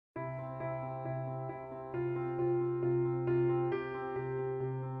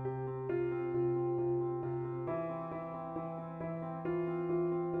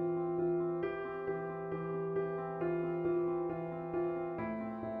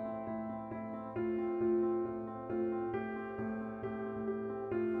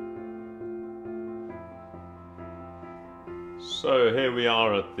So here we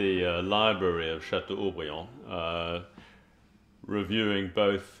are at the library of Châteaubriand, reviewing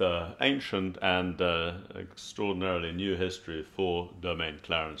both ancient and extraordinarily new history for Domaine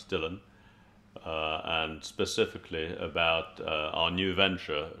Clarence Dillon, and specifically about our new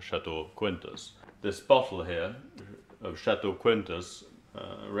venture, Chateau Quintus. This bottle here of Chateau Quintus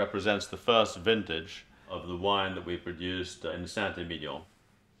represents the first vintage of the wine that we produced in Saint-Emilion.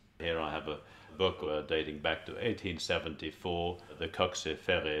 Here I have a book dating back to 1874, the Coxet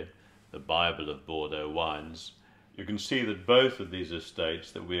Ferret, the Bible of Bordeaux wines. You can see that both of these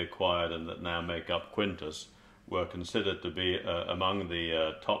estates that we acquired and that now make up Quintus were considered to be among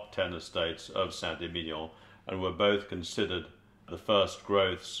the top 10 estates of Saint-Emilion, and were both considered the first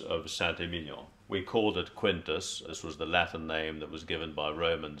growths of Saint-Emilion. We called it Quintus. This was the Latin name that was given by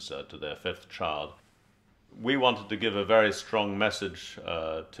Romans to their fifth child. We wanted to give a very strong message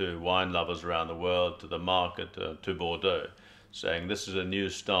to wine lovers around the world, to the market, to Bordeaux, saying this is a new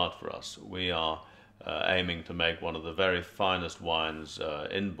start for us. We are aiming to make one of the very finest wines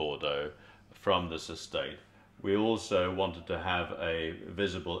in Bordeaux from this estate. We also wanted to have a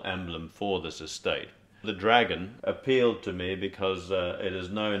visible emblem for this estate. The dragon appealed to me because it is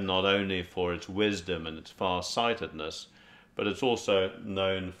known not only for its wisdom and its far-sightedness, but it's also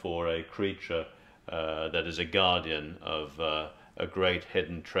known for a creature that is a guardian of a great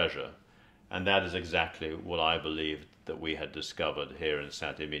hidden treasure. And that is exactly what I believed that we had discovered here in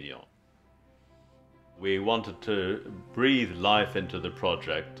Saint-Emilion. We wanted to breathe life into the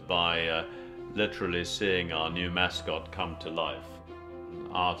project by literally seeing our new mascot come to life. An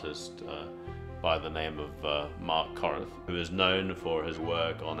artist by the name of Mark Coreth, who is known for his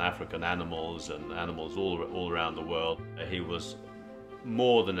work on African animals and animals all around the world. He was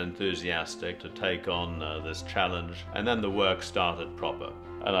more than enthusiastic to take on this challenge, and then the work started proper.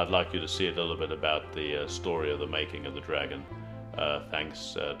 And I'd like you to see a little bit about the story of the making of the dragon,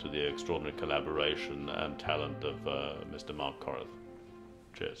 thanks to the extraordinary collaboration and talent of Mr. Mark Coreth.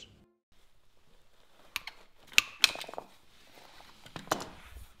 Cheers.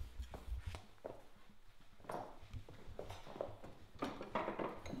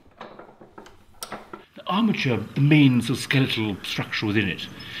 Armature, the main sort of skeletal structure within it,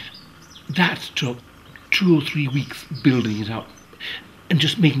 that took 2 or 3 weeks building it up and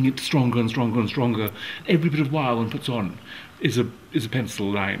just making it stronger and stronger and stronger. Every bit of wire one puts on is a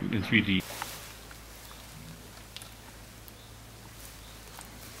pencil line in 3D.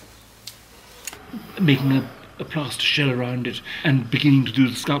 Making a plaster shell around it and beginning to do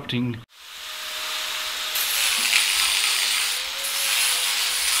the sculpting.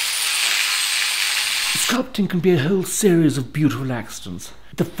 Sculpting can be a whole series of beautiful accidents.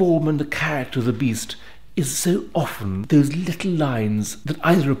 The form and the character of the beast is so often those little lines that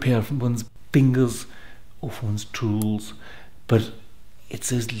either appear from one's fingers or from one's tools, but it's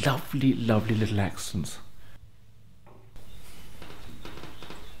those lovely, lovely little accidents.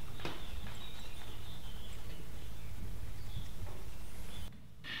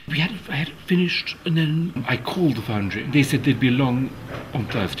 I had it finished, and then I called the foundry. They said they'd be along on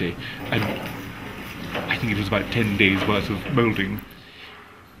Thursday, and I think it was about 10 days worth of moulding.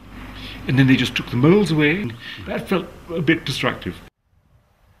 And then they just took the moulds away. That felt a bit destructive.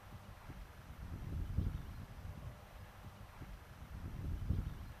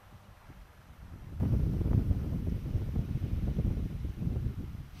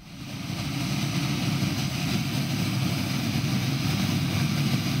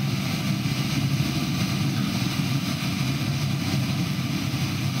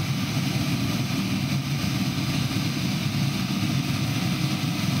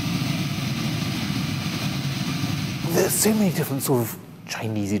 There's so many different sort of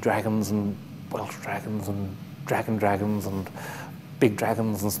Chinesey dragons and Welsh dragons and dragons and big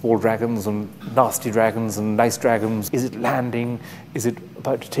dragons and small dragons and nasty dragons and nice dragons. Is it landing? Is it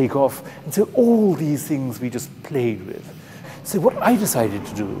about to take off? And so all these things we just played with. So what I decided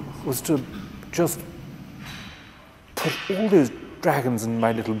to do was to just put all those dragons in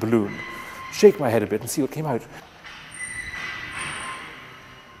my little balloon, shake my head a bit and see what came out.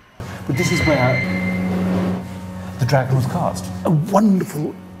 But this is where the dragon was cast. A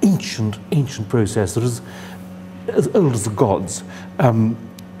wonderful, ancient process that is as old as the gods, and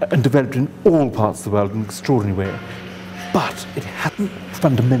developed in all parts of the world in an extraordinary way. But it hadn't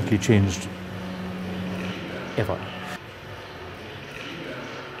fundamentally changed ever.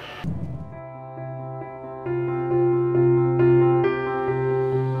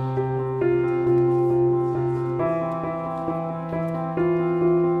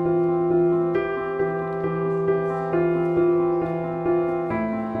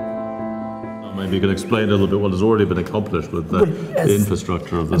 maybe you could explain a little bit what has already been accomplished with the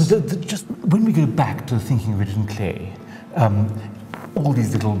infrastructure of this. Just when we go back to thinking of it in clay, all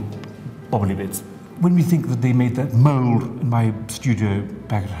these little bobbly bits, when we think that they made that mould in my studio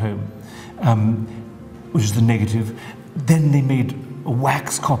back at home, which is the negative, then they made a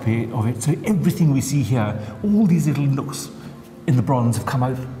wax copy of it. So everything we see here, all these little nooks in the bronze have come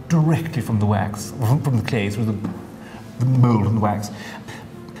out directly from the wax, or from the clay, through the mould and the wax.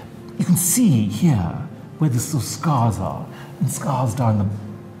 You can see here where the sort of scars are, and scars down the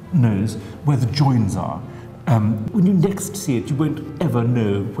nose, where the joins are. When you next see it, you won't ever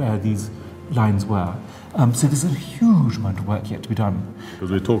know where these lines were. So there's a huge amount of work yet to be done.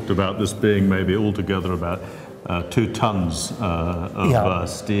 Because we talked about this being maybe altogether about 2 tons of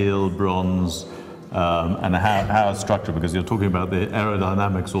steel, bronze, and how it's structured, because you're talking about the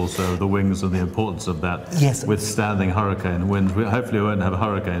aerodynamics also, the wings and the importance of that, yes, withstanding hurricane winds. Hopefully we won't have a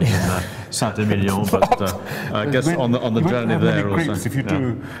hurricane in Saint-Emilion, but I guess on the journey there also. If you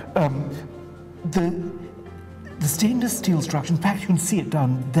do. The stainless steel structure, in fact you can see it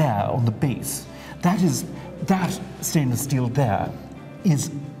down there on the base, that stainless steel there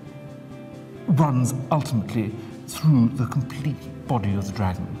runs ultimately through the complete body of the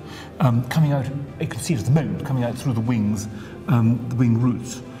dragon, coming out, you can see it at the moment, coming out through the wings, the wing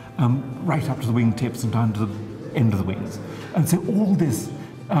roots, right up to the wing tips and down to the end of the wings. And so all this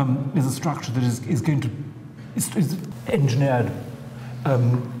is a structure that is engineered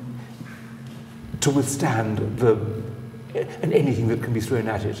to withstand anything that can be thrown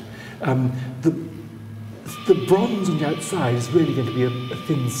at it. The bronze on the outside is really going to be a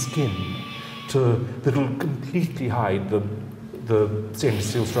thin skin that will completely hide the stainless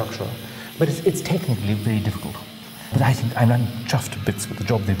steel structure. But it's technically very difficult. But I think I'm chuffed to bits with the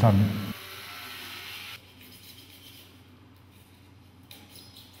job they've done.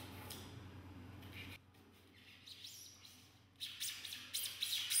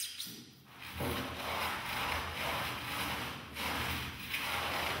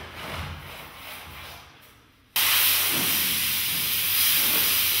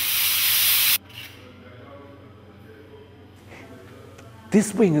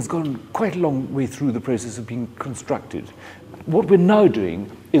 This wing has gone quite a long way through the process of being constructed. What we're now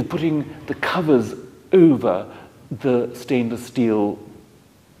doing is putting the covers over the stainless steel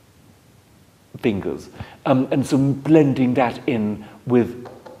fingers, and so blending that in with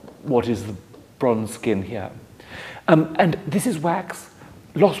what is the bronze skin here. And this is wax,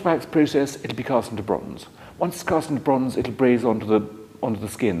 lost wax process, it'll be cast into bronze. Once it's cast into bronze, it'll braze onto the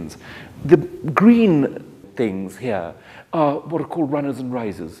skins. The green things here are what are called runners and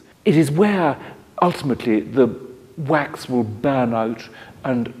risers. It is where ultimately the wax will burn out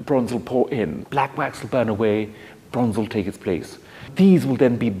and bronze will pour in. Black wax will burn away, bronze will take its place. These will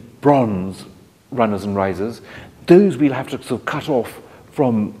then be bronze runners and risers. Those we'll have to sort of cut off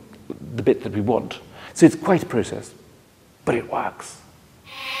from the bit that we want. So it's quite a process, but it works.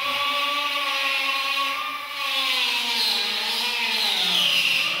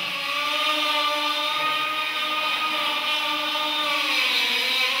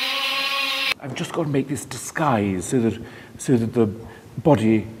 I've just got to make this disguise so that the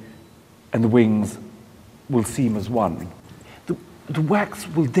body and the wings will seem as one. The wax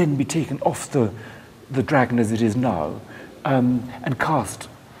will then be taken off the dragon as it is now, and cast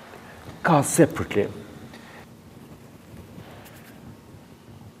separately.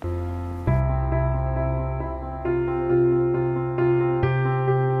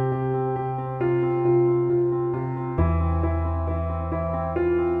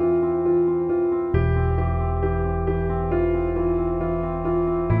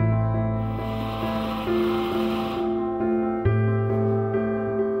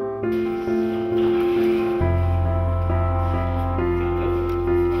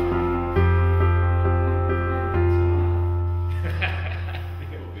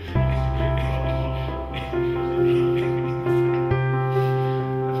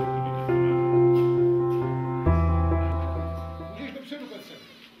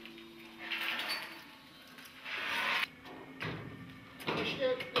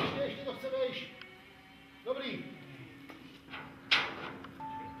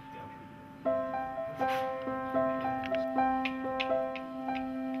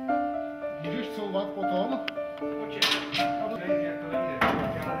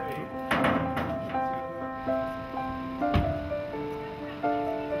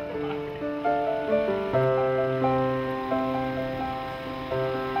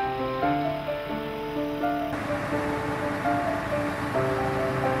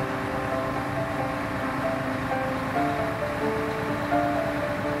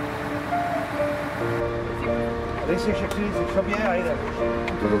 Laissez chercher, c'est très bien, allez là.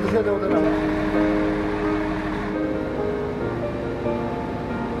 Toujours déjà de là.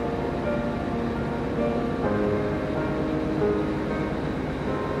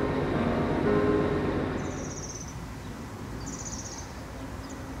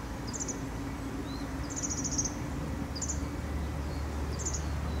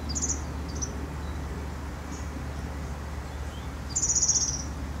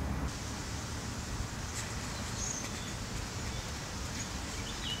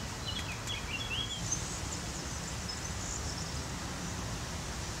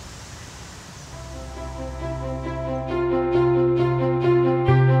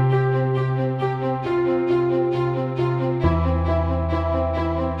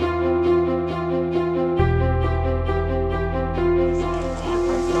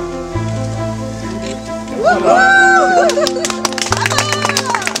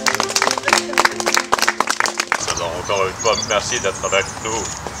 Alors encore une fois, merci d'être avec nous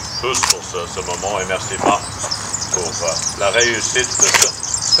tous pour ce moment et merci Marc pour la réussite de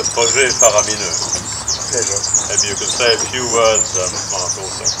ce projet faramineux. Maybe you can say a few words, Mark,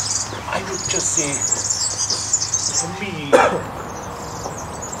 also. I would just say, for me,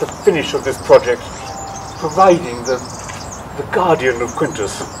 the finish of this project, providing the guardian of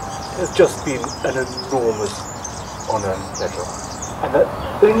Quintus, has just been an enormous honour and pleasure. And the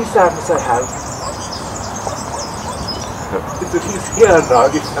only sadness I have is that he's here now,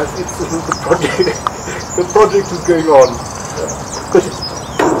 the project is going on. But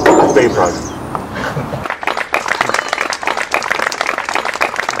I'm very proud of him.